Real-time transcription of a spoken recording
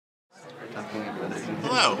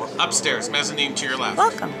Hello, upstairs, mezzanine to your left.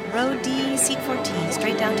 Welcome. Row D, seat 14,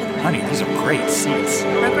 straight down to the right. Honey, these are great seats.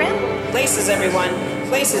 Program? Places, everyone.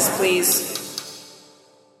 Places, please.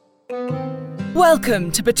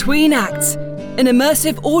 Welcome to Between Acts, an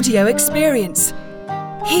immersive audio experience.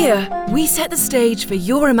 Here, we set the stage for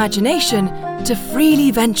your imagination to freely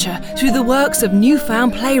venture through the works of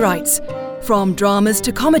newfound playwrights, from dramas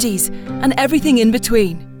to comedies and everything in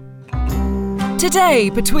between. Today,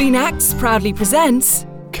 Between Acts proudly presents...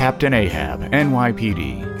 Captain Ahab,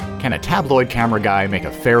 NYPD. Can a tabloid camera guy make a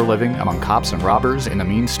fair living among cops and robbers in the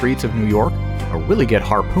mean streets of New York? Or will he get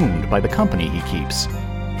harpooned by the company he keeps?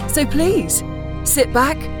 So please, sit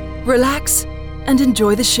back, relax, and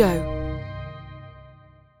enjoy the show.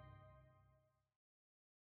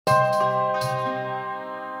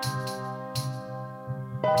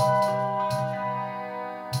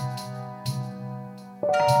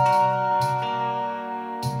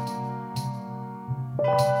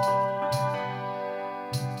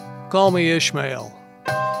 Call me Ishmael.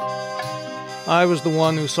 I was the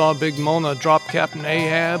one who saw Big Mona drop Captain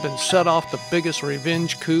Ahab and set off the biggest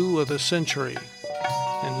revenge coup of the century.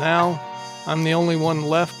 And now, I'm the only one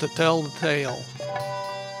left to tell the tale.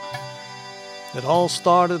 It all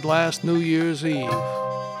started last New Year's Eve,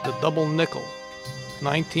 the double nickel,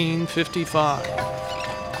 1955.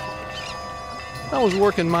 I was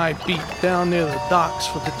working my beat down near the docks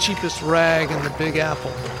for the cheapest rag in the Big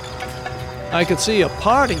Apple. I could see a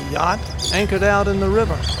party yacht anchored out in the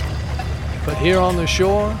river. But here on the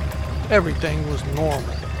shore, everything was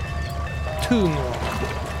normal. Too normal.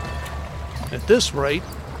 At this rate,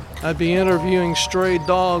 I'd be interviewing stray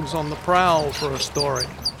dogs on the prowl for a story.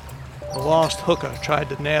 A lost hooker tried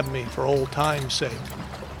to nab me for old time's sake.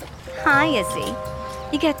 Hi, Izzy.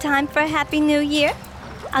 You got time for a Happy New Year?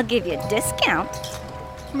 I'll give you a discount.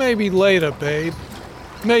 Maybe later, babe.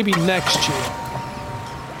 Maybe next year.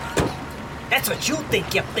 That's what you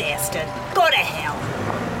think, you bastard. Go to hell.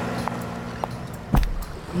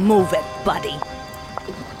 Move it, buddy.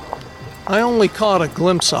 I only caught a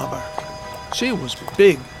glimpse of her. She was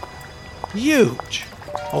big, huge,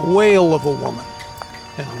 a whale of a woman,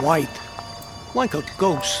 and white, like a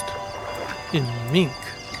ghost, in mink.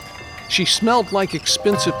 She smelled like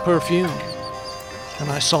expensive perfume, and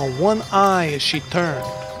I saw one eye as she turned,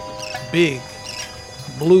 big,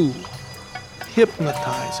 blue,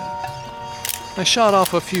 hypnotizing. I shot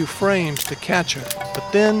off a few frames to catch her, but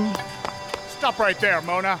then... Stop right there,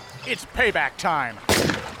 Mona. It's payback time.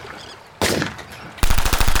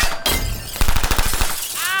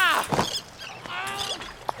 Ah!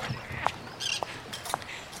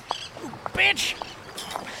 You bitch!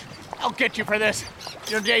 I'll get you for this.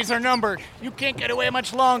 Your days are numbered. You can't get away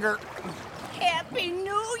much longer. Happy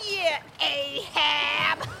New Year,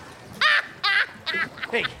 Ahab!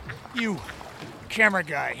 Hey, you camera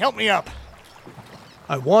guy, help me up.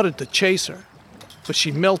 I wanted to chase her, but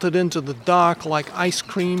she melted into the dark like ice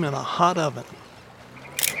cream in a hot oven.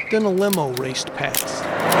 Then a limo raced past.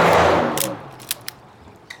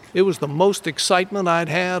 It was the most excitement I'd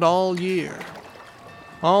had all year.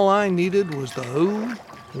 All I needed was the who,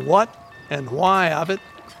 what, and why of it,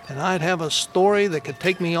 and I'd have a story that could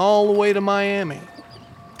take me all the way to Miami,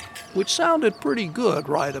 which sounded pretty good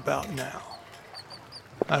right about now.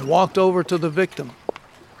 I walked over to the victim.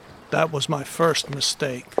 That was my first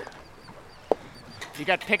mistake. You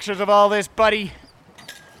got pictures of all this, buddy?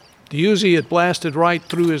 The Uzi had blasted right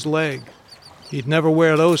through his leg. He'd never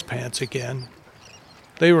wear those pants again.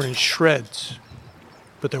 They were in shreds,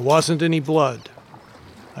 but there wasn't any blood.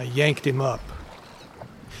 I yanked him up.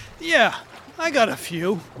 Yeah, I got a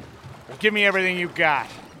few. Well, give me everything you got.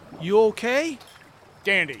 You okay?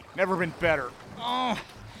 Dandy, never been better. Oh,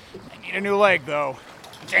 I need a new leg, though.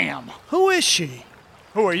 Damn. Who is she?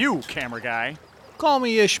 Who are you, camera guy? Call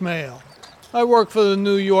me Ishmael. I work for the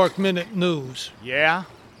New York Minute News. Yeah?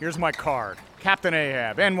 Here's my card. Captain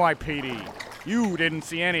Ahab, NYPD. You didn't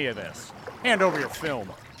see any of this. Hand over your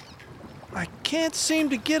film. I can't seem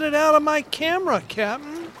to get it out of my camera,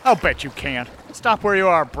 Captain. I'll bet you can't. Stop where you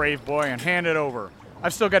are, brave boy, and hand it over.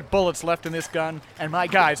 I've still got bullets left in this gun, and my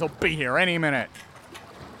guys will be here any minute.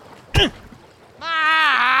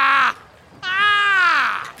 Ah!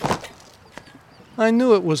 Ah! I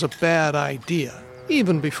knew it was a bad idea,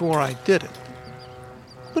 even before I did it.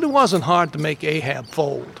 But it wasn't hard to make Ahab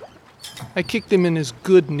fold. I kicked him in his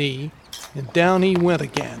good knee, and down he went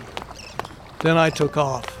again. Then I took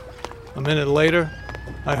off. A minute later,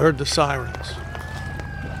 I heard the sirens.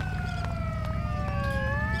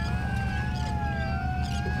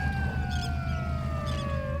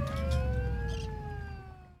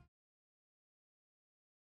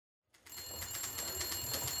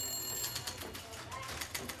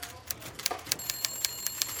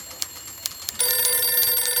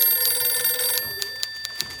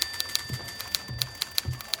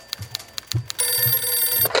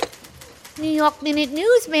 York Minute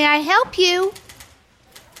News. May I help you?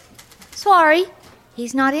 Sorry,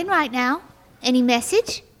 he's not in right now. Any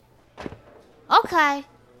message? Okay,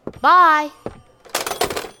 bye.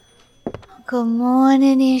 Good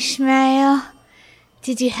morning, Ishmael.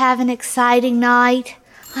 Did you have an exciting night?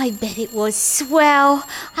 I bet it was swell.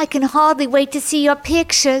 I can hardly wait to see your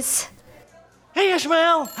pictures. Hey,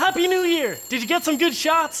 Ishmael! Happy New Year! Did you get some good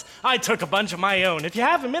shots? I took a bunch of my own. If you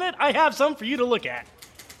have a minute, I have some for you to look at.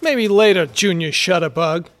 Maybe later, Junior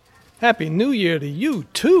Shutterbug. Happy New Year to you,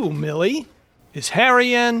 too, Millie. Is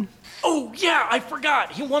Harry in? Oh, yeah, I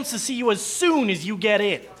forgot. He wants to see you as soon as you get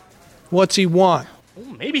in. What's he want?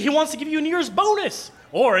 Well, maybe he wants to give you a New Year's bonus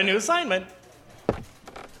or a new assignment.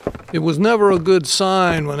 It was never a good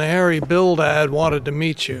sign when Harry Bildad wanted to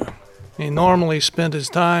meet you. He normally spent his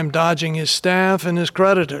time dodging his staff and his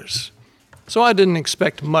creditors. So I didn't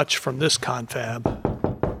expect much from this confab.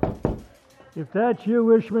 If that's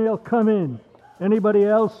you, Ishmael, come in. Anybody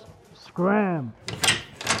else, scram.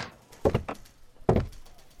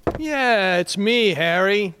 Yeah, it's me,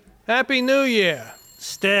 Harry. Happy New Year.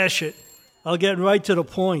 Stash it. I'll get right to the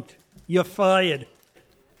point. You're fired.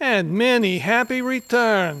 And many happy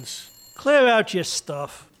returns. Clear out your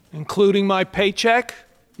stuff. Including my paycheck?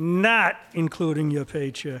 Not including your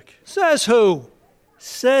paycheck. Says who?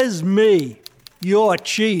 Says me, your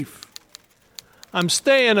chief. I'm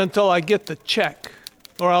staying until I get the check,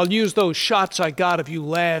 or I'll use those shots I got of you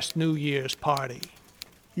last New Year's party.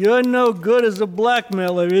 You're no good as a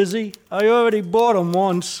blackmailer, Izzy. I already bought 'em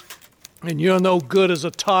once. And you're no good as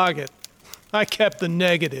a target. I kept the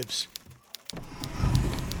negatives.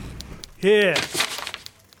 Here.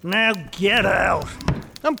 Now get out.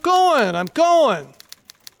 I'm going.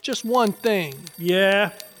 Just one thing.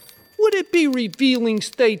 Yeah? Would it be revealing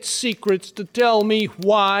state secrets to tell me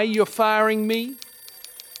why you're firing me?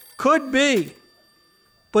 Could be.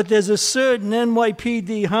 But there's a certain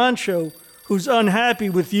NYPD honcho who's unhappy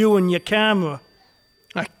with you and your camera.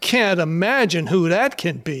 I can't imagine who that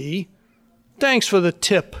can be. Thanks for the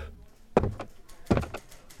tip.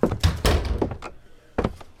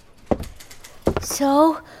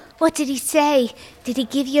 So, what did he say? Did he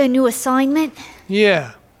give you a new assignment?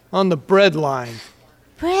 Yeah, on the bread line.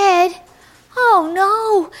 Bread? Oh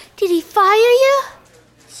no! Did he fire you?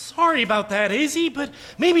 Sorry about that, Izzy, but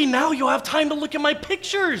maybe now you'll have time to look at my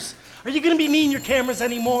pictures. Are you gonna be needing your cameras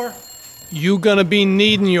anymore? You gonna be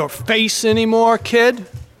needing your face anymore, kid?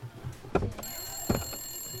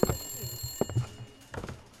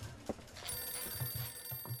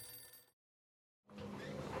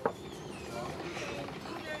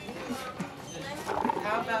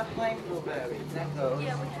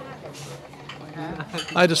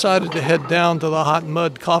 I decided to head down to the Hot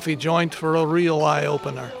Mud coffee joint for a real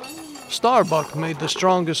eye-opener. Starbuck made the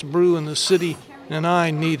strongest brew in the city, and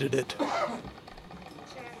I needed it.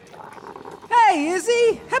 Hey,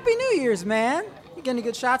 Izzy! Happy New Year's, man! You get any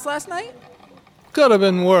good shots last night? Could have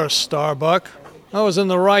been worse, Starbuck. I was in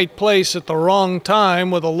the right place at the wrong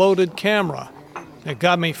time with a loaded camera. It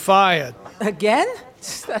got me fired. Again?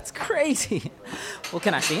 That's crazy. Well,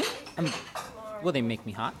 can I see them? Will they make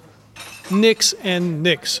me hot? Nix and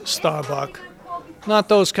nix, Starbuck. Not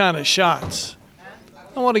those kind of shots.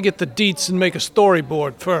 I want to get the deets and make a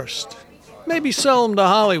storyboard first. Maybe sell them to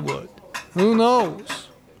Hollywood. Who knows?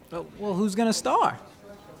 Well, who's gonna star?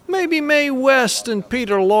 Maybe Mae West and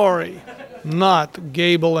Peter Lorre. Not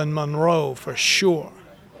Gable and Monroe, for sure.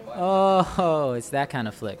 Oh, it's that kind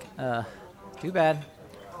of flick. Too bad.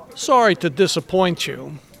 Sorry to disappoint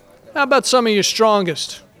you. How about some of your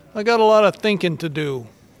strongest? I got a lot of thinking to do.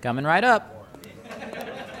 Coming right up.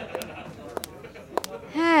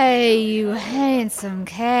 Hey, you handsome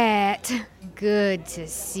cat. Good to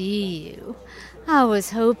see you. I was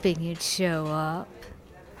hoping you'd show up.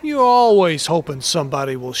 You're always hoping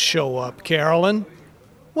somebody will show up, Carolyn.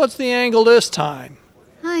 What's the angle this time?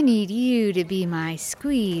 I need you to be my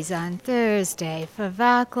squeeze on Thursday for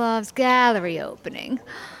Vaclav's gallery opening.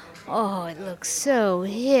 Oh, it looks so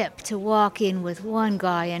hip to walk in with one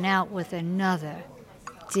guy and out with another.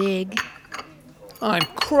 Dig? I'm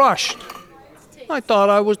crushed. I thought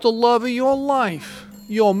I was the love of your life,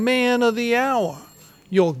 your man of the hour,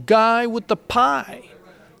 your guy with the pie.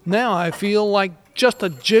 Now I feel like just a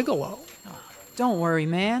gigolo. Don't worry,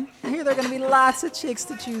 man. I hear there are gonna be lots of chicks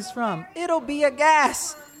to choose from. It'll be a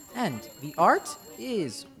gas. And the art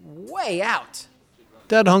is way out.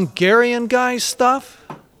 That Hungarian guy's stuff?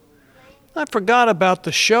 I forgot about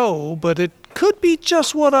the show, but it could be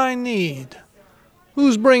just what I need.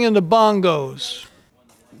 Who's bringing the bongos?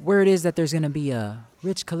 Word is that there's gonna be a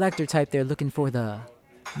rich collector type there looking for the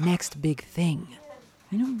next big thing.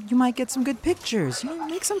 You might get some good pictures.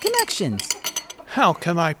 Make some connections. How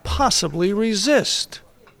can I possibly resist?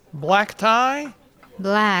 Black tie?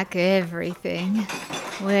 Black everything.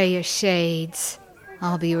 Wear your shades.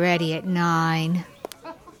 I'll be ready at 9.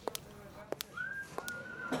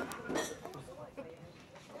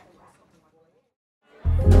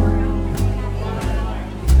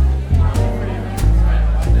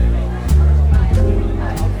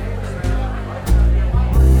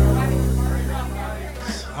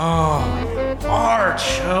 Oh, art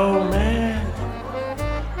show, man.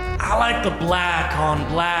 I like the black on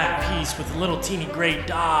black piece with a little teeny gray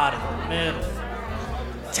dot in the middle.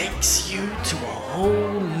 Takes you to a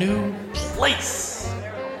whole new place.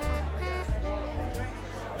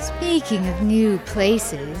 Speaking of new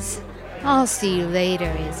places, I'll see you later,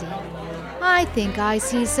 Izzy. I think I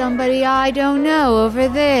see somebody I don't know over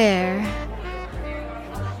there.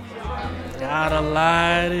 Got a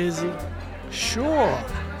light, Izzy? Sure.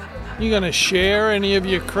 You gonna share any of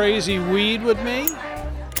your crazy weed with me?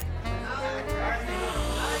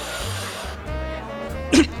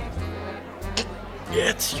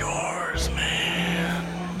 It's yours, man.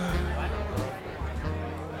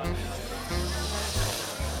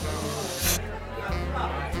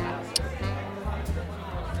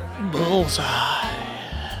 Bullseye.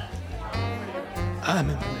 I'm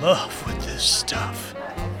in love with this stuff.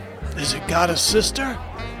 Has it got a sister?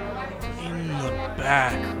 In the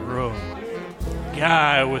back room.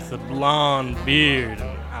 Guy with a blonde beard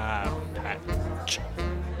and eye patch.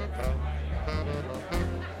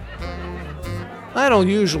 I don't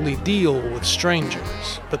usually deal with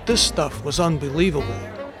strangers, but this stuff was unbelievable.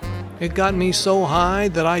 It got me so high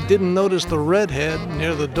that I didn't notice the redhead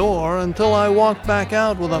near the door until I walked back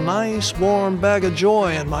out with a nice warm bag of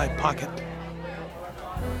joy in my pocket.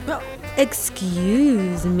 Oh,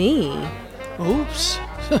 excuse me. Oops.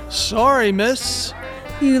 Sorry, miss.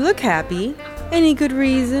 You look happy. Any good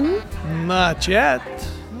reason? Not yet.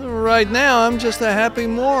 Right now, I'm just a happy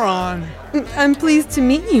moron. I'm pleased to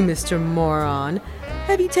meet you, Mr. Moron.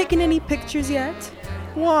 Have you taken any pictures yet?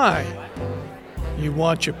 Why? You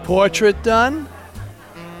want your portrait done?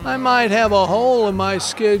 I might have a hole in my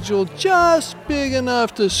schedule just big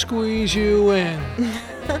enough to squeeze you in.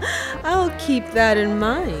 I'll keep that in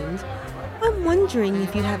mind. I'm wondering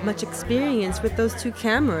if you have much experience with those 2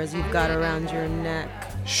 cameras you've got around your neck.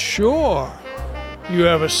 Sure. You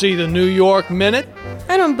ever see the New York Minute?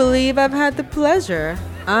 I don't believe I've had the pleasure.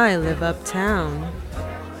 I live uptown.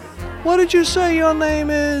 What did you say your name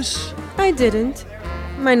is? I didn't.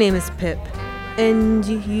 My name is Pip. And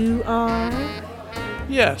you are?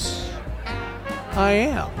 Yes, I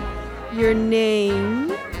am. Your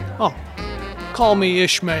name? Oh, call me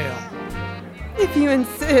Ishmael. If you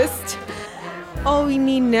insist. All we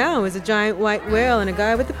need now is a giant white whale and a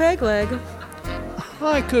guy with a peg leg.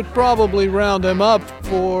 I could probably round him up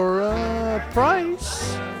for a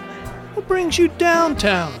price. What brings you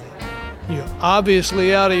downtown? You're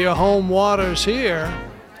obviously out of your home waters here.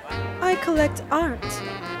 I collect art,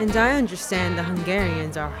 and I understand the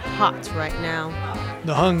Hungarians are hot right now.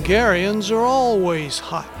 The Hungarians are always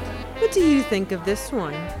hot. What do you think of this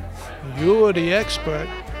one? You're the expert.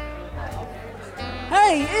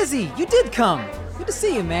 Hey, Izzy, you did come. Good to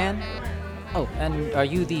see you, man. Oh, and are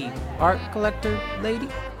you the art collector lady?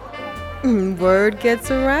 Word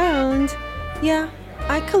gets around. Yeah,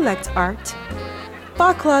 I collect art.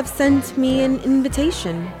 Baklov sent me an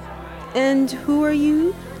invitation. And who are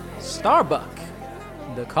you? Starbuck,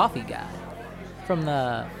 the coffee guy. From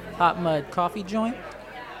the Hot Mud Coffee joint.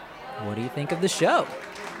 What do you think of the show?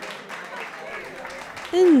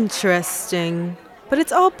 Interesting. But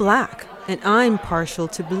it's all black, and I'm partial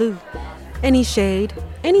to blue. Any shade,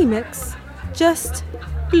 any mix. Just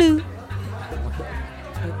blue.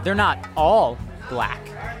 They're not all black.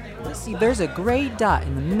 See, there's a gray dot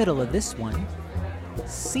in the middle of this one.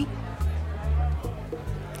 See?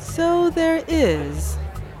 So there is.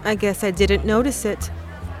 I guess I didn't notice it.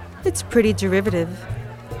 It's pretty derivative.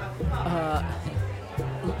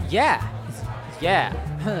 Yeah.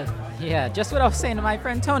 Yeah, just what I was saying to my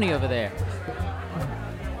friend Tony over there.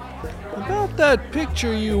 About that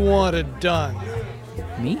picture you wanted done.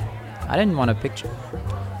 Me? I didn't want a picture.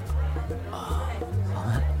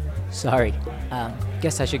 Sorry.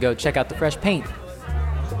 Guess I should go check out the fresh paint.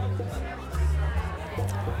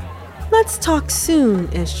 Let's talk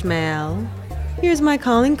soon, Ishmael. Here's my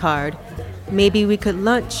calling card. Maybe we could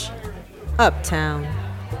lunch uptown.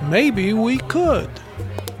 Maybe we could.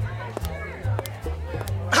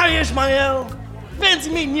 Hi, Ishmael. Fancy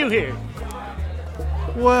meeting you here.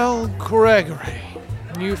 Well, Gregory,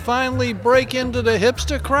 you finally break into the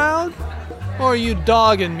hipster crowd? Or are you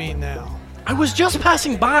dogging me now? I was just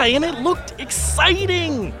passing by and it looked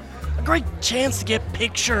exciting. A great chance to get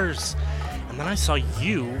pictures. And then I saw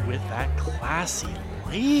you with that classy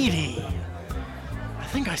lady. I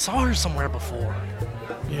think I saw her somewhere before.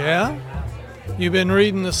 Yeah? You been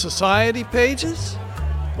reading the society pages?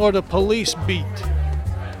 Or the police beat?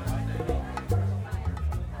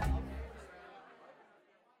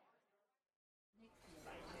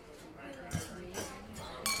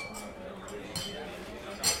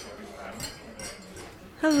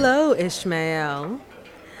 Hello, Ishmael.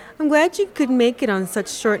 I'm glad you could make it on such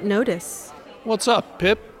short notice. What's up,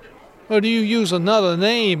 Pip? Or do you use another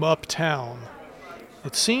name uptown?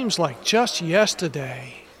 It seems like just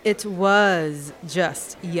yesterday. It was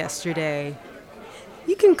just yesterday.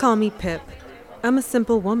 You can call me Pip. I'm a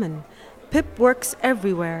simple woman. Pip works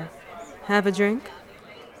everywhere. Have a drink?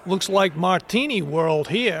 Looks like Martini World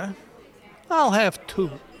here. I'll have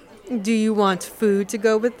 2. Do you want food to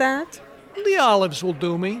go with that? The olives will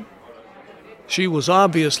do me. She was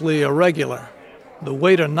obviously a regular. The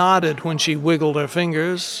waiter nodded when she wiggled her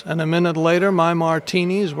fingers, and a minute later my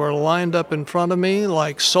martinis were lined up in front of me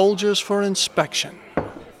like soldiers for inspection.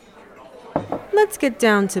 Let's get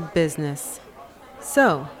down to business.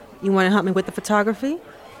 So, you want to help me with the photography?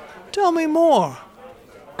 Tell me more.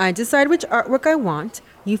 I decide which artwork I want.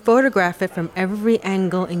 You photograph it from every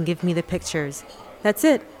angle and give me the pictures. That's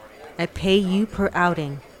it. I pay you per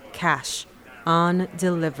outing. Cash. On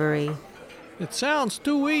delivery. It sounds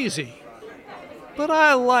too easy. But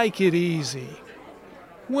I like it easy.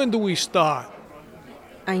 When do we start?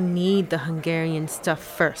 I need the Hungarian stuff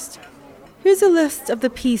first. Here's a list of the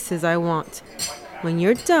pieces I want. When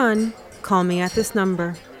you're done, call me at this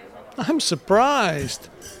number. I'm surprised.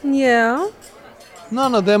 Yeah?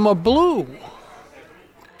 None of them are blue.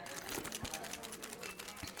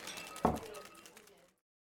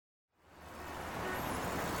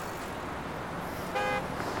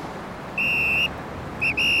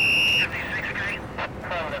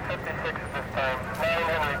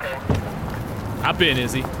 Hop in,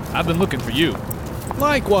 Izzy. I've been looking for you.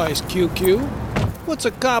 Likewise, QQ. What's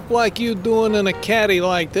a cop like you doing in a caddy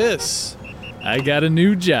like this? I got a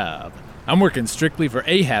new job. I'm working strictly for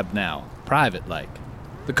Ahab now, private-like.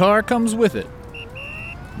 The car comes with it.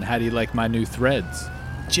 And how do you like my new threads?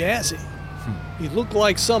 Jazzy. You look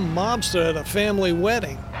like some mobster at a family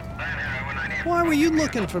wedding. Why were you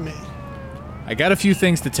looking for me? I got a few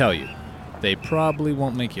things to tell you. They probably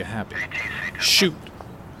won't make you happy. Shoot.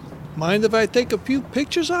 Mind if I take a few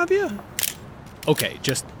pictures of you? Okay,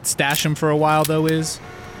 just stash them for a while, though, is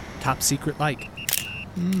top secret like.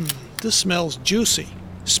 This smells juicy.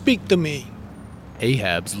 Speak to me.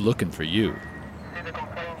 Ahab's looking for you.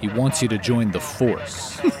 He wants you to join the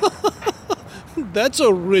force. That's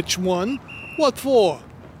a rich one. What for?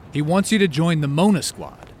 He wants you to join the Mona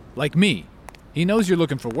Squad, like me. He knows you're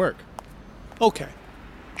looking for work. Okay.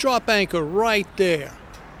 Drop anchor right there.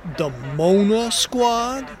 The Mona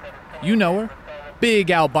Squad? You know her. Big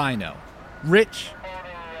albino. Rich.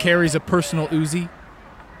 Carries a personal Uzi.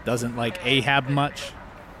 Doesn't like Ahab much.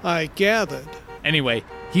 I gathered. Anyway,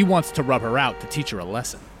 he wants to rub her out to teach her a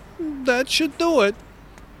lesson. That should do it.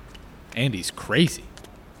 And he's crazy.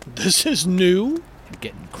 This is new? And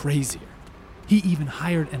getting crazier. He even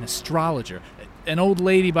hired an astrologer, an old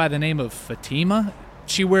lady by the name of Fatima.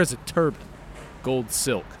 She wears a turban, gold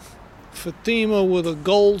silk. Fatima with a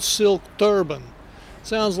gold silk turban.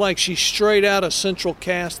 Sounds like she's straight out of Central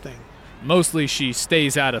Casting. Mostly she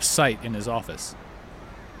stays out of sight in his office.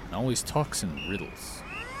 And always talks in riddles.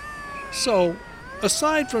 So,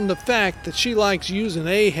 aside from the fact that she likes using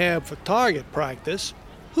Ahab for target practice,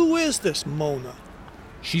 who is this Mona?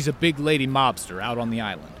 She's a big lady mobster out on the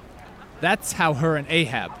island. That's how her and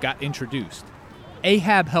Ahab got introduced.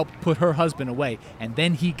 Ahab helped put her husband away, and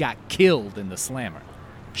then he got killed in the slammer.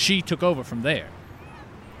 She took over from there.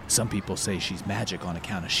 Some people say she's magic on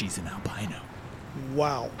account of she's an albino.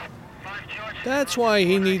 Wow. That's why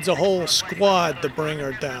he needs a whole squad to bring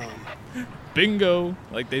her down. Bingo,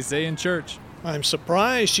 like they say in church. I'm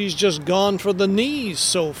surprised she's just gone for the knees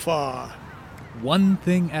so far. One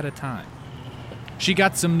thing at a time. She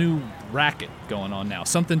got some new racket going on now.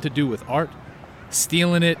 Something to do with art.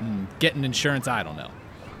 Stealing it and getting insurance, I don't know.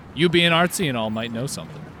 You being artsy and all might know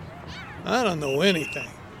something. I don't know anything.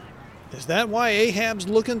 Is that why Ahab's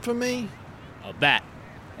looking for me? Oh, that.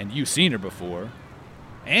 And you've seen her before.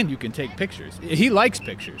 And you can take pictures. He likes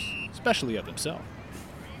pictures, especially of himself.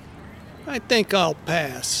 I think I'll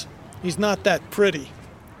pass. He's not that pretty.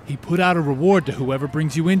 He put out a reward to whoever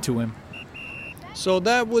brings you into him. So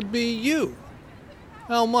that would be you.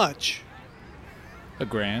 How much?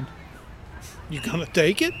 $1,000. You gonna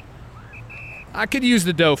take it? I could use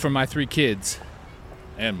the dough for my 3 kids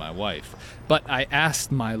and my wife, but I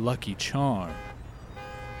asked my lucky charm,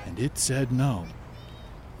 and it said no.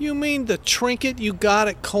 You mean the trinket you got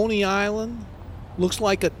at Coney Island? Looks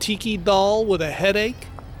like a tiki doll with a headache?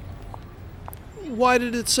 Why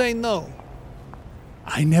did it say no?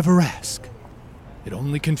 I never ask. It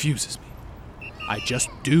only confuses me. I just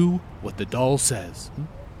do what the doll says.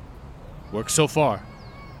 Works so far.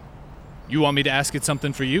 You want me to ask it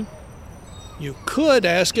something for you? You could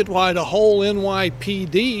ask it why the whole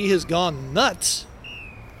NYPD has gone nuts.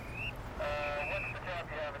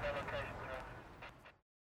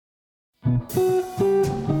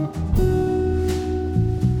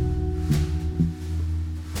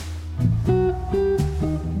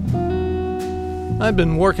 I've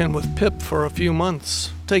been working with Pip for a few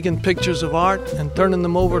months, taking pictures of art and turning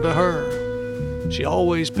them over to her. She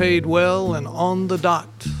always paid well and on the dot.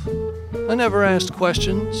 I never asked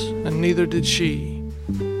questions, and neither did she.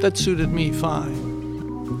 That suited me fine.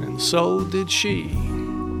 And so did she.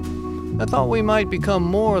 I thought we might become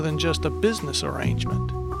more than just a business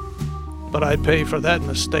arrangement. But I'd pay for that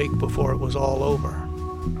mistake before it was all over.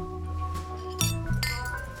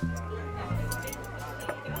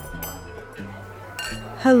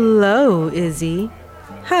 Hello, Izzy.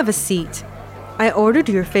 Have a seat. I ordered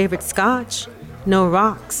your favorite scotch. No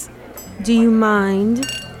rocks. Do you mind?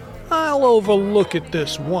 I'll overlook it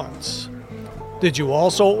this once. Did you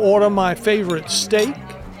also order my favorite steak,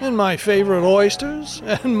 and my favorite oysters,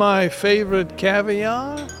 and my favorite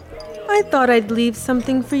caviar? I thought I'd leave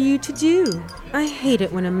something for you to do. I hate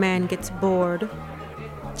it when a man gets bored.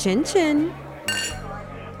 Chin chin.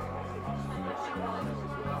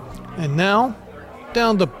 And now,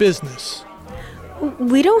 down to business.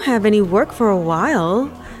 We don't have any work for a while,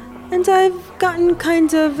 and I've gotten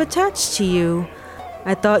kind of attached to you.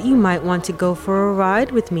 I thought you might want to go for a ride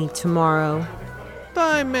with me tomorrow.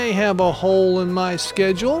 I may have a hole in my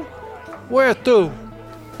schedule. Where to?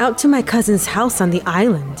 Out to my cousin's house on the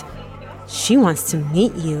island. She wants to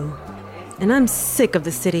meet you, and I'm sick of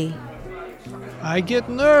the city. I get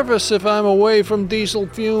nervous if I'm away from diesel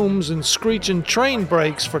fumes and screeching train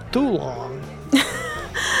brakes for too long.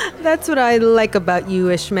 That's what I like about you,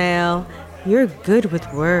 Ishmael. You're good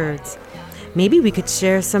with words. Maybe we could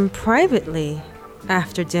share some privately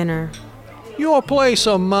after dinner. Your place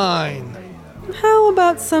or mine? How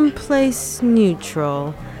about some place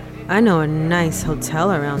neutral? I know a nice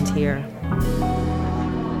hotel around here.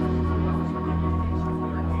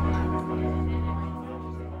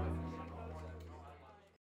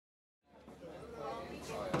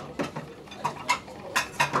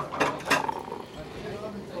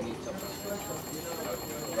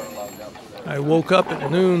 I woke up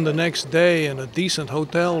at noon the next day in a decent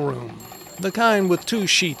hotel room, the kind with 2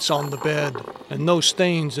 sheets on the bed and no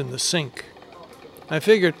stains in the sink. I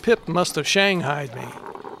figured Pip must have shanghaied me,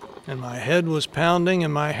 and my head was pounding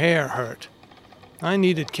and my hair hurt. I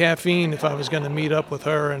needed caffeine if I was going to meet up with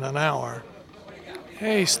her in an hour.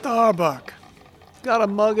 Hey, Starbuck, got a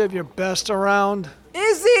mug of your best around?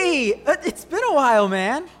 Izzy! It's been a while,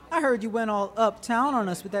 man. I heard you went all uptown on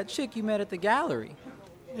us with that chick you met at the gallery.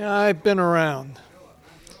 Yeah, I've been around.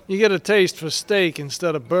 You get a taste for steak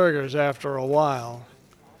instead of burgers after a while.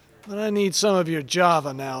 But I need some of your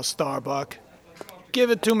Java now, Starbuck. Give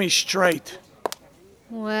it to me straight.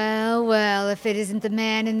 Well, well, if it isn't the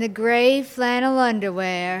man in the gray flannel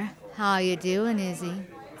underwear. How you doing, Izzy?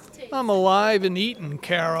 I'm alive and eating,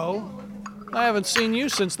 Caro. I haven't seen you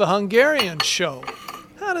since the Hungarian show.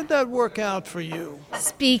 How did that work out for you?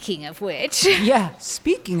 Speaking of which... Yeah,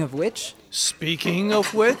 speaking of which... Speaking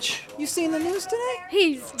of which? You seen the news today?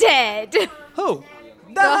 He's dead. Who?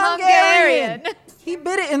 The Hungarian! He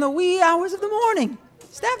bit it in the wee hours of the morning.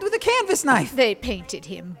 Stabbed with a canvas knife. They painted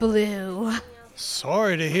him blue.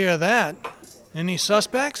 Sorry to hear that. Any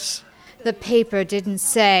suspects? The paper didn't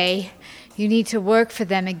say. You need to work for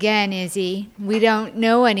them again, Izzy. We don't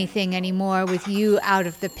know anything anymore with you out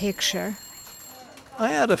of the picture. I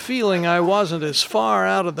had a feeling I wasn't as far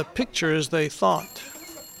out of the picture as they thought.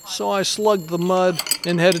 So I slugged the mud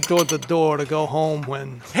and headed toward the door to go home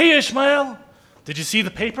when... Hey, Ishmael! Did you see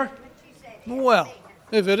the paper? Well,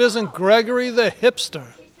 if it isn't Gregory the hipster.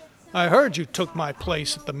 I heard you took my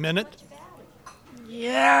place at the Minute.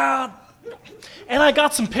 Yeah. And I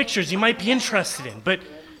got some pictures you might be interested in, but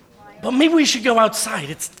maybe we should go outside.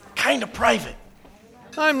 It's kind of private.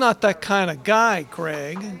 I'm not that kind of guy,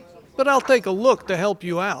 Greg. But I'll take a look to help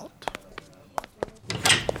you out.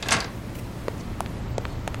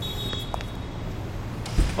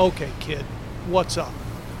 Okay, kid. What's up?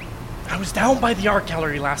 I was down by the art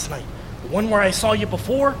gallery last night. The one where I saw you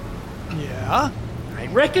before. Yeah? I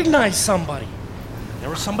recognized somebody. there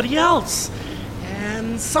was somebody else.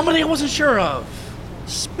 And somebody I wasn't sure of.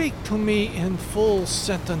 Speak to me in full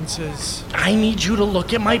sentences. I need you to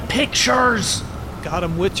look at my pictures. Got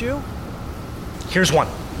 'em with you? Here's one,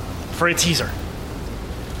 for a teaser.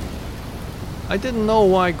 I didn't know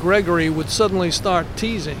why Gregory would suddenly start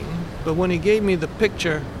teasing, but when he gave me the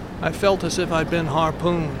picture, I felt as if I'd been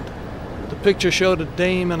harpooned. The picture showed a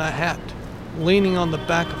dame in a hat, leaning on the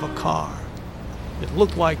back of a car. It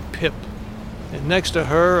looked like Pip, and next to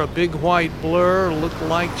her, a big white blur looked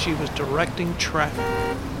like she was directing traffic.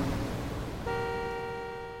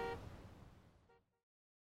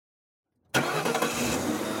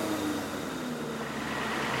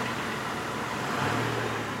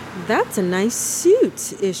 That's a nice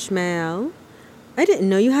suit, Ishmael. I didn't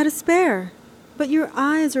know you had a spare, but your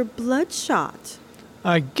eyes are bloodshot.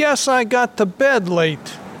 I guess I got to bed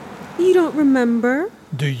late. You don't remember?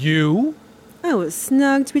 Do you? I was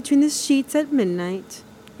snugged between the sheets at midnight.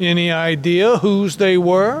 Any idea whose they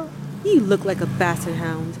were? You look like a basset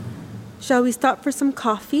hound. Shall we stop for some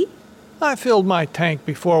coffee? I filled my tank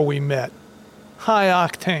before we met. High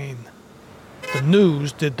octane. The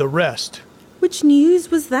news did the rest. Which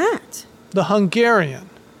news was that? The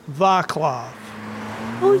Hungarian, Vaclav.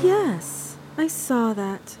 Oh, yes. I saw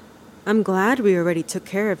that. I'm glad we already took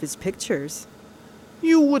care of his pictures.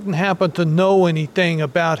 You wouldn't happen to know anything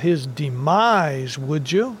about his demise,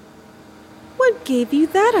 would you? What gave you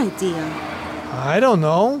that idea? I don't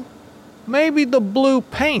know. Maybe the blue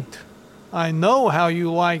paint. I know how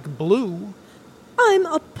you like blue. I'm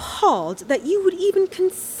appalled that you would even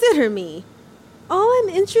consider me. All I'm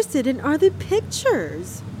interested in are the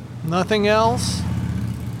pictures. Nothing else?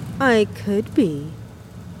 I could be,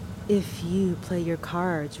 if you play your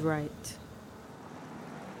cards right.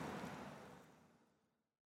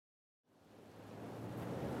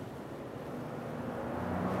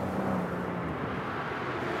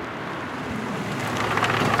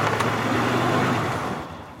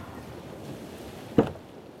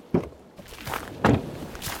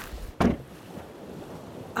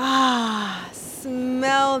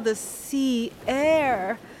 Smell the sea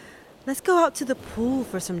air. Let's go out to the pool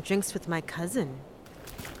for some drinks with my cousin.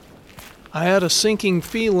 I had a sinking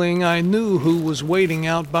feeling I knew who was waiting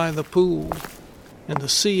out by the pool, and the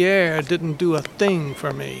sea air didn't do a thing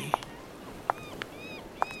for me.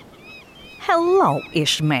 Hello,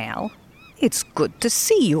 Ishmael. It's good to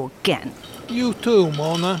see you again. You too,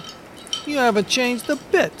 Mona. You haven't changed a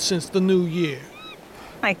bit since the new year.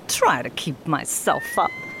 I try to keep myself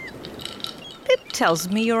up. Pip tells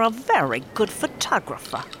me you're a very good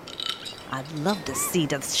photographer. I'd love to see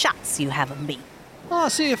the shots you have of me. I'll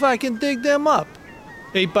see if I can dig them up.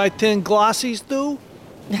 8x10 glossies do?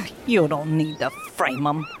 You don't need to frame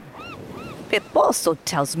them. Pip also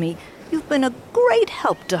tells me you've been a great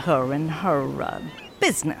help to her in her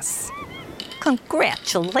business.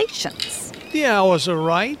 Congratulations. The hours are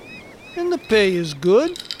right, and the pay is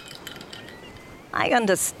good. I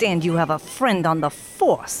understand you have a friend on the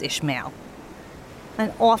force, Ishmael.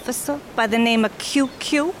 An officer by the name of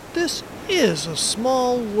QQ? This is a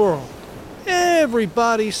small world.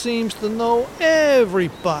 Everybody seems to know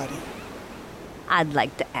everybody. I'd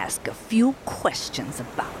like to ask a few questions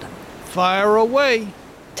about him. Fire away.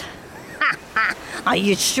 Are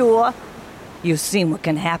you sure? You've seen what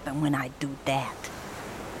can happen when I do that.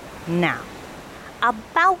 Now,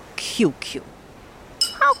 about QQ.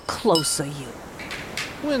 How close are you?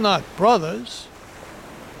 We're not brothers.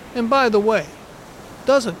 And by the way,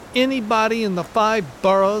 doesn't anybody in the 5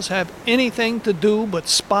 boroughs have anything to do but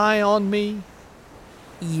spy on me?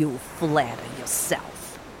 You flatter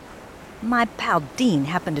yourself. My pal Dean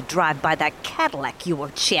happened to drive by that Cadillac you were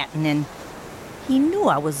chatting in. He knew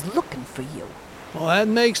I was looking for you. Well, that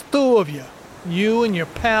makes 2 of you. You and your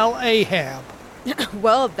pal Ahab.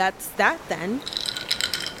 Well, that's that then.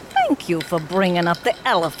 Thank you for bringing up the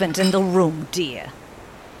elephant in the room, dear.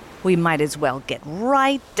 We might as well get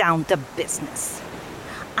right down to business.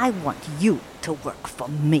 I want you to work for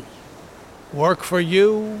me. Work for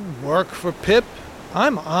you? Work for Pip?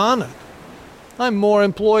 I'm honored. I'm more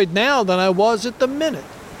employed now than I was at the minute.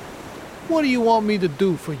 What do you want me to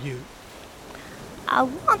do for you? I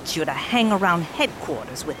want you to hang around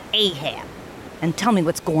headquarters with Ahab and tell me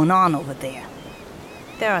what's going on over there.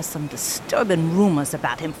 There are some disturbing rumors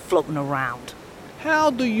about him floating around.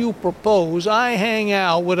 How do you propose I hang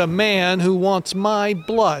out with a man who wants my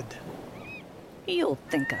blood? You'll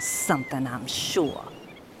think of something, I'm sure.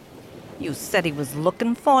 You said he was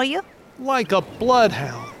looking for you? Like a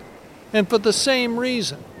bloodhound. And for the same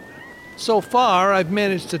reason. So far, I've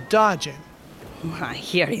managed to dodge him. I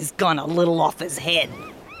hear he's gone a little off his head.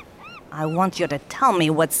 I want you to tell me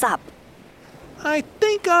what's up. I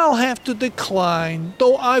think I'll have to decline,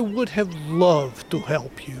 though I would have loved to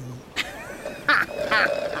help you.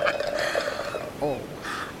 Oh,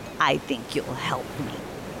 I think you'll help me.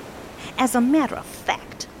 As a matter of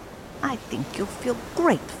fact, I think you'll feel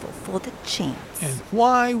grateful for the chance. And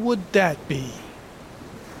why would that be?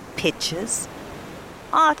 Pictures,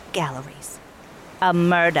 art galleries, a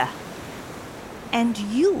murder. And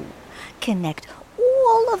you connect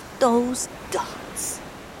all of those dots.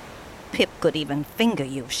 Pip could even finger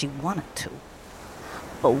you if she wanted to.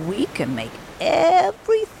 But we can make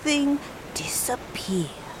everything disappear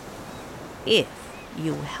if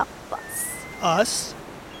you help us. Us?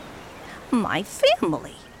 My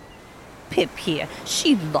family. Pip here,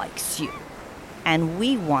 she likes you. And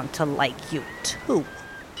we want to like you too.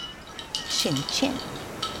 Chin chin.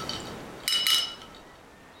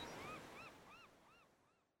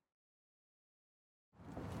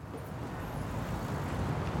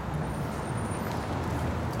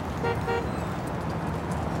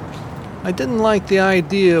 I didn't like the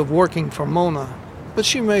idea of working for Mona, but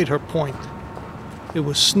she made her point. It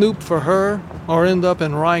was snoop for her or end up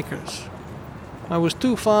in Rikers. I was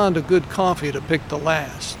too fond of good coffee to pick the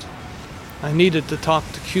last. I needed to talk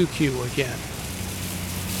to QQ again.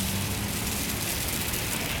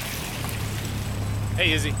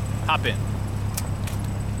 Hey, Izzy, hop in.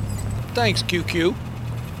 Thanks, QQ.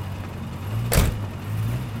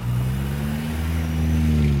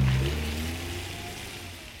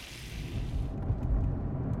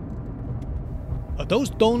 Are those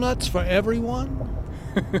donuts for everyone?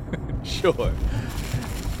 Sure.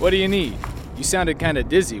 What do you need? You sounded kind of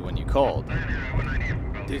dizzy when you called.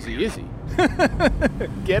 Dizzy Izzy.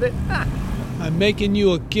 Get it? I'm making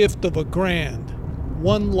you a gift of $1,000.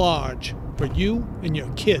 One large for you and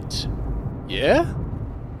your kids. Yeah?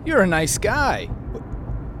 You're a nice guy.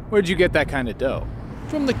 Where'd you get that kind of dough?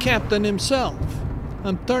 From the captain himself.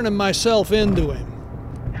 I'm turning myself into him.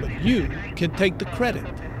 But you can take the credit.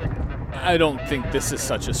 I don't think this is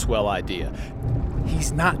such a swell idea.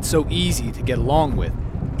 He's not so easy to get along with,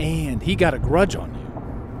 and he got a grudge on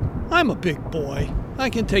you. I'm a big boy.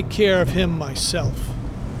 I can take care of him myself.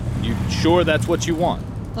 You sure that's what you want?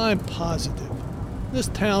 I'm positive. This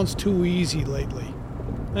town's too easy lately.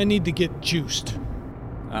 I need to get juiced.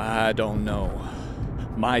 I don't know.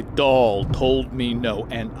 My doll told me no,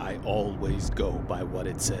 and I always go by what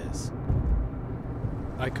it says.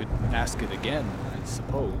 I could ask it again, I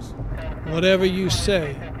suppose. Whatever you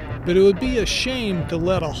say, but it would be a shame to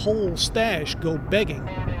let a whole stash go begging.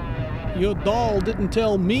 Your doll didn't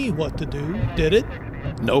tell me what to do, did it?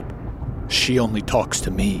 Nope. She only talks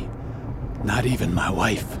to me. Not even my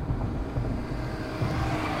wife.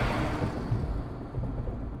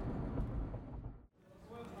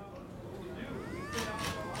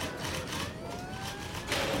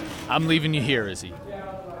 I'm leaving you here, Izzy.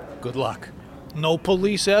 Good luck. No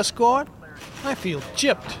police escort? I feel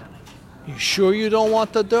gypped. You sure you don't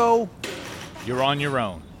want the dough? You're on your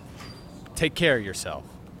own. Take care of yourself.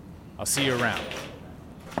 I'll see you around.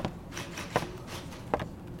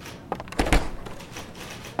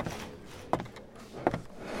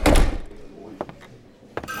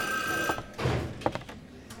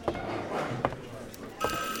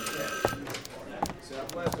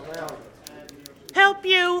 Help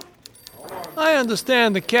you? I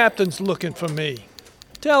understand the captain's looking for me.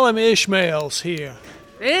 Tell him Ishmael's here.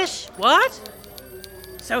 Ish? What?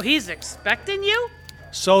 So he's expecting you?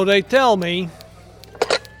 So they tell me.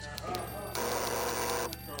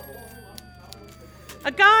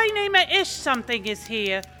 A guy named Ish something is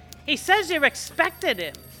here. He says you're expecting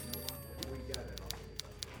him.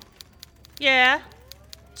 Yeah?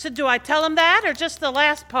 So do I tell him that or just the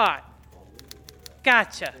last part?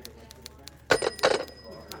 Gotcha.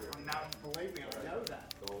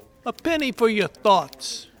 A penny for your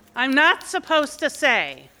thoughts. I'm not supposed to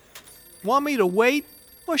say. Want me to wait,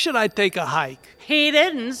 or should I take a hike? He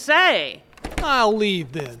didn't say. I'll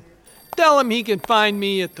leave then. Tell him he can find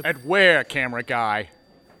me at the... At where, camera guy?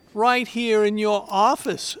 Right here in your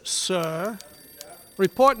office, sir.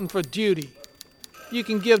 Reporting for duty. You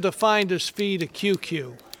can give the finder's fee to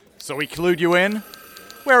QQ. So he clued you in?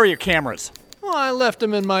 Where are your cameras? Oh, I left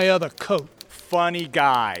them in my other coat. Funny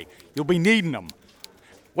guy. You'll be needing them.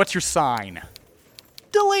 What's your sign?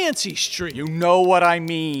 Delancey Street. You know what I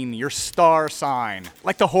mean. Your star sign.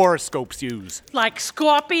 Like the horoscopes use. Like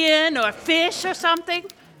scorpion or fish or something?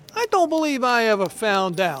 I don't believe I ever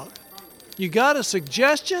found out. You got a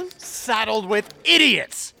suggestion? Saddled with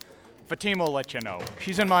idiots! Fatima will let you know.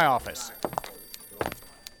 She's in my office.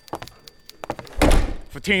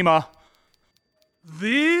 Fatima.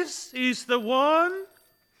 This is the one?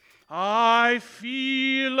 I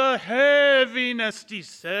feel a heaviness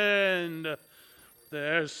descend.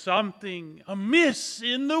 There's something amiss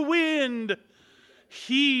in the wind.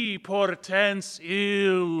 He portends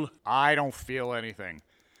ill. I don't feel anything.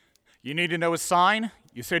 You need to know his sign?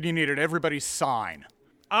 You said you needed everybody's sign.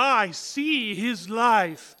 I see his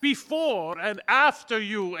life before and after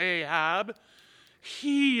you, Ahab.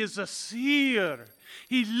 He is a seer.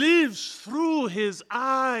 He lives through his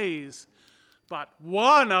eyes. But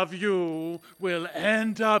one of you will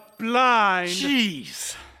end up blind.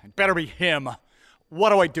 Jeez. It better be him.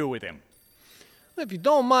 What do I do with him? If you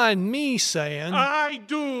don't mind me saying... I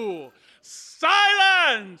do.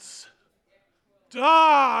 Silence!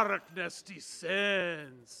 Darkness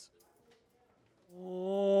descends.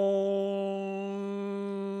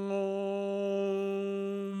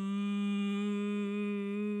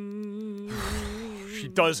 She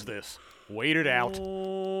does this. Wait it out.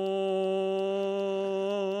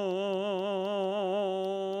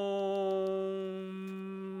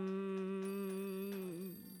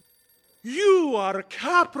 You are a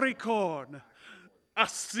Capricorn, a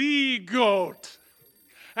sea goat,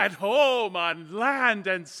 at home on land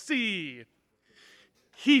and sea.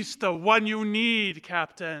 He's the one you need,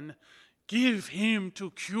 Captain. Give him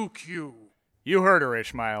to QQ. You heard her,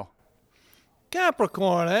 Ishmael.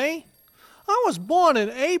 Capricorn, eh? I was born in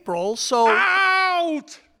April, so...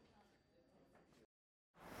 Out!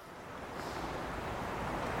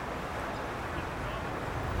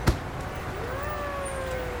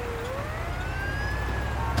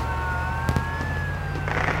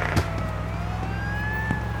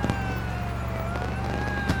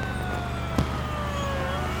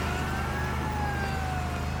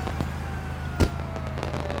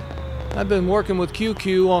 I've been working with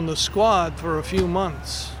QQ on the squad for a few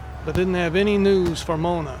months, but didn't have any news for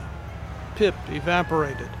Mona. Pip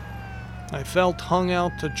evaporated. I felt hung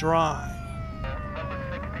out to dry.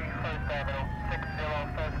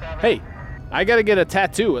 Hey, I gotta get a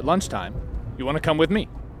tattoo at lunchtime. You wanna come with me?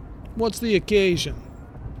 What's the occasion?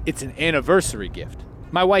 It's an anniversary gift.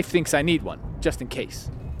 My wife thinks I need one, just in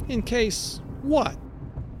case. In case what?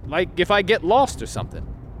 Like if I get lost or something.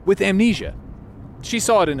 With amnesia. She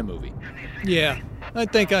saw it in a movie. Yeah, I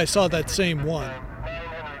think I saw that same one.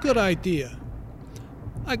 Good idea.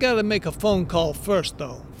 I gotta make a phone call first,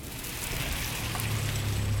 though.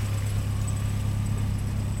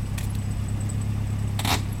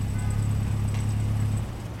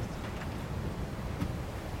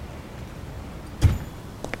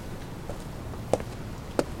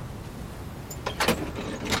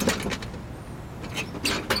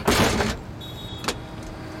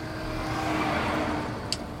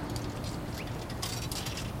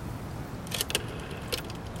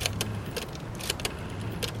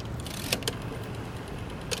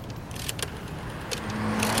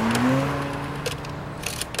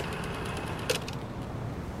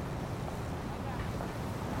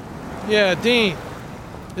 Yeah, Dean.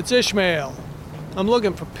 It's Ishmael. I'm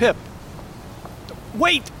looking for Pip.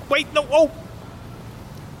 Wait, no, oh!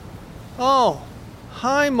 Oh,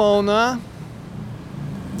 hi, Mona.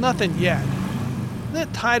 Nothing yet. They're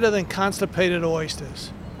tighter than constipated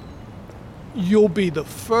oysters. You'll be the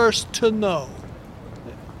first to know.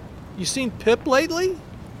 You seen Pip lately?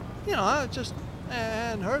 You know, I just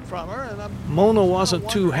hadn't heard from her, and Mona wasn't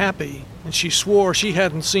too happy, and she swore she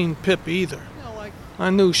hadn't seen Pip either. I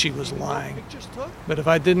knew she was lying, but if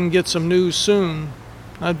I didn't get some news soon,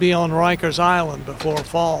 I'd be on Rikers Island before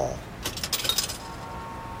fall.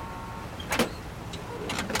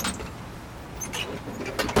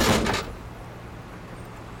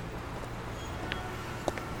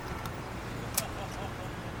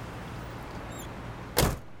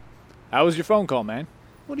 How was your phone call, man?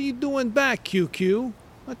 What are you doing back, QQ?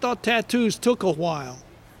 I thought tattoos took a while.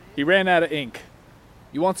 He ran out of ink.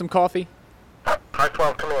 You want some coffee? Car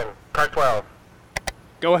 12, come in. Car 12.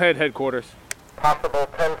 Go ahead, headquarters. Possible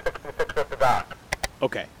 1066 at the dock.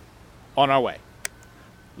 Okay. On our way.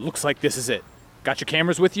 Looks like this is it. Got your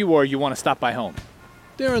cameras with you, or you want to stop by home?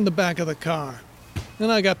 They're in the back of the car.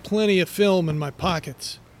 And I got plenty of film in my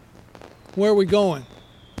pockets. Where are we going?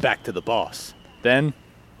 Back to the boss. Then,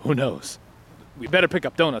 who knows? We better pick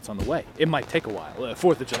up donuts on the way. It might take a while.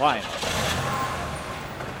 4th of July and all.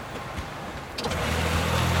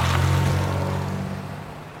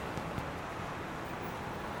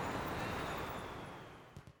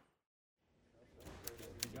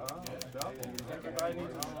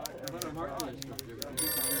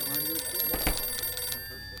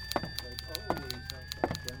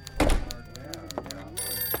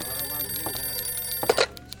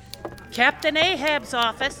 Captain Ahab's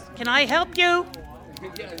office. Can I help you?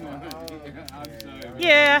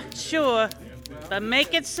 Yeah, sure. But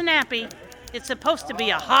make it snappy. It's supposed to be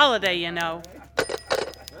a holiday, you know.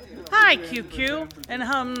 Hi, QQ.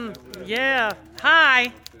 And, yeah,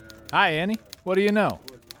 hi. Hi, Annie. What do you know?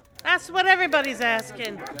 That's what everybody's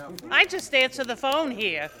asking. I just answer the phone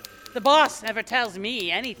here. The boss never tells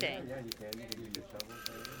me anything.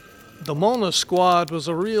 The Mona squad was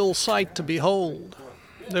a real sight to behold.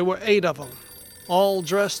 There were 8 of them, all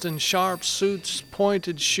dressed in sharp suits,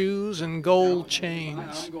 pointed shoes, and gold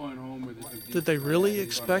chains. Did they really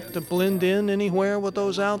expect to blend in anywhere with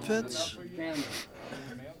those outfits?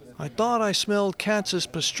 I thought I smelled Katz's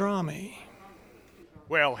pastrami.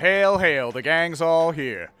 Well, hail, hail, the gang's all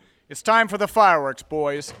here. It's time for the fireworks,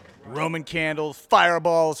 boys. Roman candles,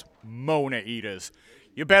 fireballs, Mona eaters.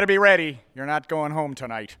 You better be ready. You're not going home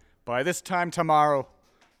tonight. By this time tomorrow...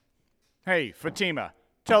 Hey, Fatima,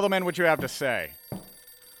 tell the men what you have to say.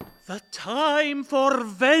 The time for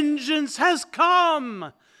vengeance has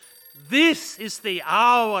come. This is the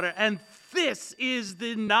hour, and this is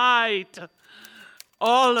the night.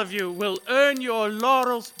 All of you will earn your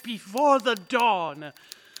laurels before the dawn.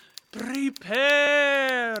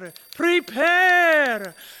 Prepare!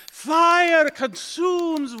 Prepare! Fire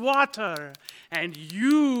consumes water, and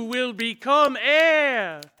you will become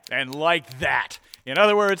air. And like that. In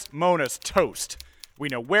other words, Mona's toast. We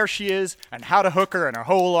know where she is and how to hook her and her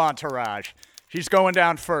whole entourage. She's going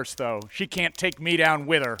down first, though. She can't take me down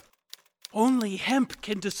with her. Only hemp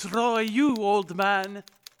can destroy you, old man.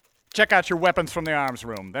 Check out your weapons from the arms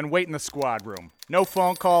room, then wait in the squad room. No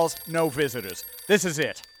phone calls, no visitors. This is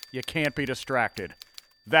it. You can't be distracted.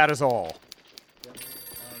 That is all.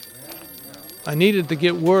 I needed to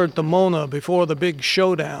get word to Mona before the big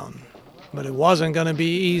showdown, but it wasn't going to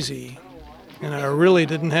be easy. And I really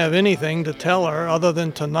didn't have anything to tell her other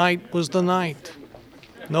than tonight was the night.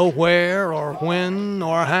 No where or when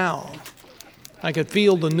or how. I could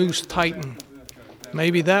feel the noose tighten.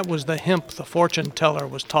 Maybe that was the hemp the fortune teller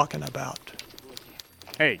was talking about.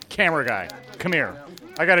 Hey, camera guy, come here.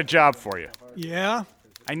 I got a job for you. Yeah?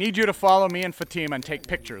 I need you to follow me and Fatima and take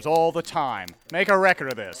pictures all the time. Make a record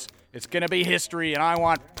of this. It's gonna be history, and I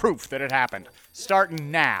want proof that it happened. Starting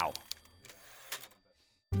now.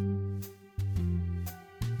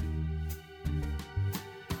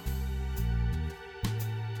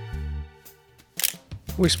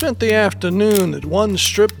 We spent the afternoon at one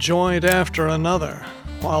strip joint after another,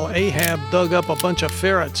 while Ahab dug up a bunch of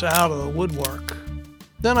ferrets out of the woodwork.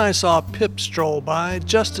 Then I saw Pip stroll by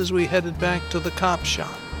just as we headed back to the cop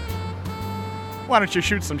shop. Why don't you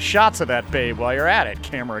shoot some shots of that babe while you're at it,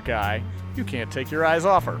 camera guy? You can't take your eyes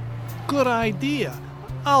off her. Good idea.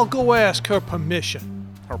 I'll go ask her permission.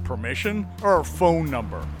 Her permission or her phone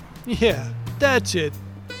number? Yeah, that's it.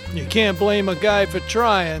 You can't blame a guy for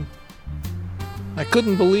trying. I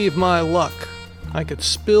couldn't believe my luck. I could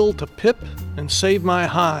spill to Pip and save my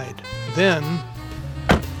hide. Then...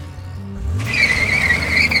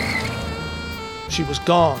 she was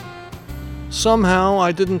gone. Somehow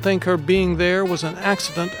I didn't think her being there was an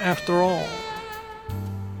accident after all.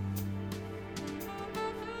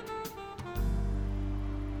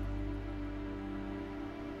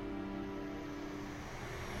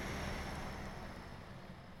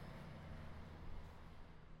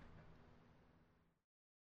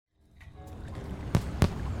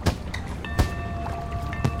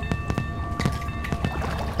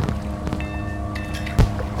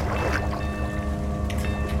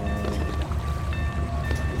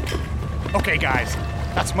 Okay, guys,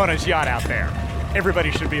 that's Mona's yacht out there.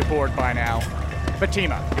 Everybody should be aboard by now.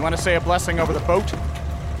 Fatima, you want to say a blessing over the boat?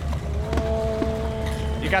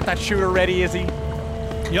 You got that shooter ready, Izzy?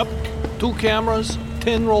 Yep. 2 cameras,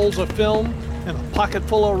 10 rolls of film, and a pocket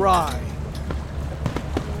full of rye.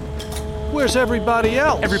 Where's everybody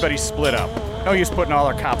else? Everybody's split up. No use putting all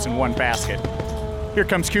our cops in one basket. Here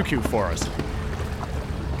comes QQ for us.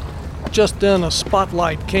 Just then, a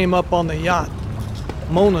spotlight came up on the yacht.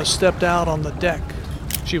 Mona stepped out on the deck.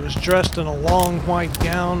 She was dressed in a long white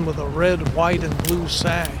gown with a red, white, and blue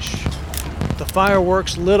sash. The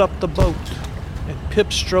fireworks lit up the boat, and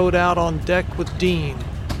Pip strode out on deck with Dean.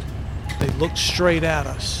 They looked straight at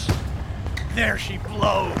us. There she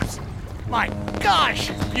blows! My gosh,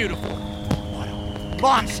 she's beautiful! What a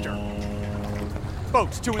monster!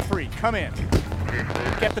 Boats 2 and 3, come in.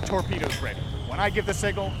 Get the torpedoes ready. When I give the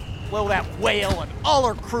signal, blow that whale and all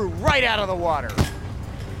her crew right out of the water.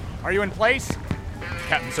 Are you in place?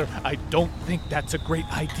 Captain, sir, I don't think that's a great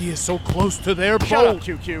idea so close to their boat. Shut up,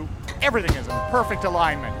 QQ. Everything is in perfect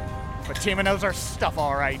alignment. Fatima knows her stuff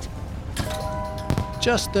all right.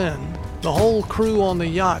 Just then, the whole crew on the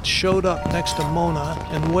yacht showed up next to Mona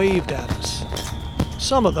and waved at us.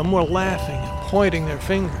 Some of them were laughing and pointing their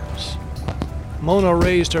fingers. Mona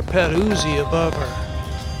raised her pet Uzi above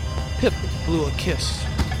her. Pip blew a kiss.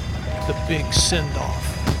 The big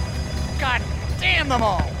send-off. God damn them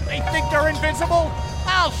all! They think they're invincible?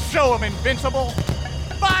 I'll show them invincible!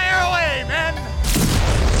 Fire away, men!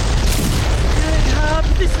 Ahab,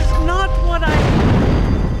 this is not what I...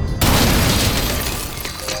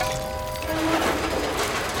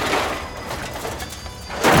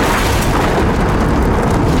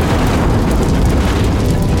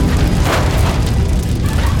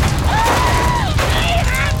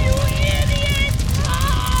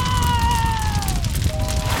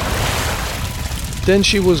 Then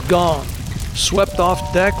she was gone, swept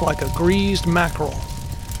off deck like a greased mackerel.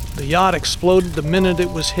 The yacht exploded the minute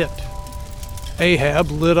it was hit. Ahab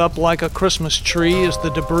lit up like a Christmas tree as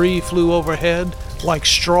the debris flew overhead like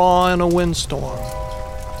straw in a windstorm.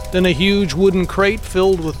 Then a huge wooden crate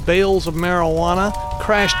filled with bales of marijuana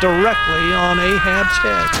crashed directly on Ahab's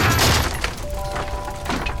head.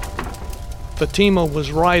 Fatima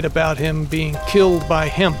was right about him being killed by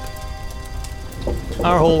hemp.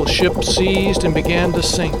 Our whole ship seized and began to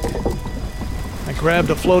sink. I grabbed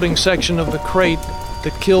a floating section of the crate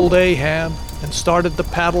that killed Ahab and started to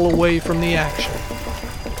paddle away from the action.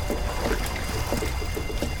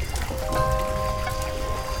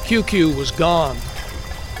 QQ was gone.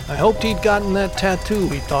 I hoped he'd gotten that tattoo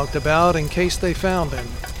we talked about in case they found him.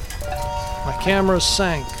 My camera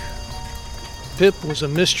sank. Pip was a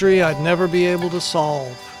mystery I'd never be able to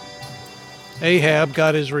solve. Ahab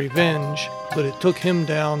got his revenge, but it took him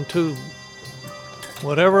down too.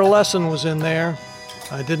 Whatever lesson was in there,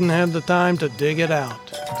 I didn't have the time to dig it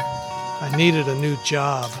out. I needed a new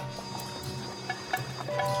job.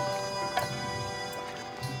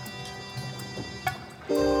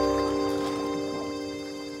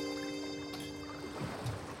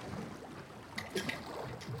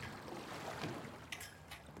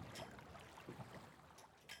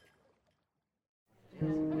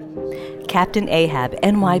 Captain Ahab,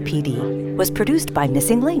 NYPD, was produced by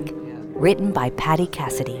Missing Link, written by Patty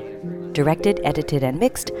Cassidy, directed, edited, and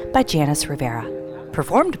mixed by Janice Rivera,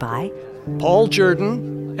 performed by Paul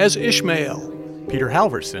Jordan as Ishmael, Peter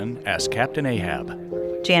Halverson as Captain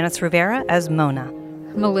Ahab, Janice Rivera as Mona,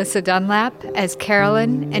 Melissa Dunlap as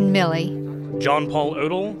Carolyn and Millie, John Paul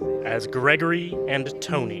Odell as Gregory and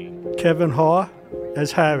Tony, Kevin Haw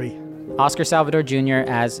as Harry, Oscar Salvador Jr.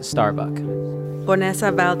 as Starbuck,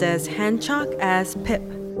 Vanessa Valdez Hancock as Pip,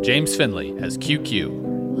 James Finley as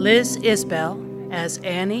QQ, Liz Isbell as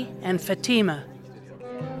Annie and Fatima.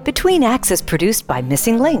 Between Acts is produced by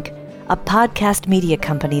Missing Link, a podcast media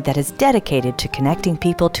company that is dedicated to connecting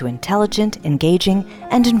people to intelligent, engaging,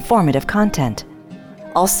 and informative content.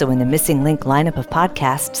 Also in the Missing Link lineup of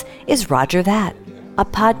podcasts is Roger That, a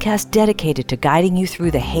podcast dedicated to guiding you through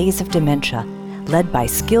the haze of dementia, led by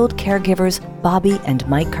skilled caregivers Bobby and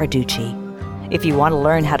Mike Carducci. If you want to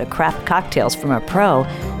learn how to craft cocktails from a pro,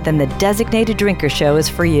 then the Designated Drinker Show is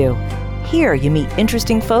for you. Here you meet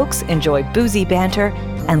interesting folks, enjoy boozy banter,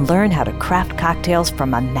 and learn how to craft cocktails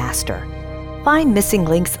from a master. Find Missing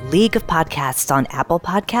Link's League of Podcasts on Apple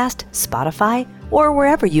Podcast, Spotify, or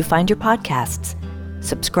wherever you find your podcasts.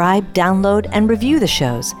 Subscribe, download, and review the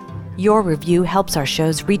shows. Your review helps our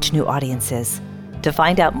shows reach new audiences. To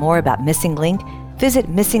find out more about Missing Link, visit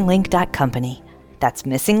missinglink.company. That's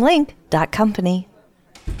missinglink.company.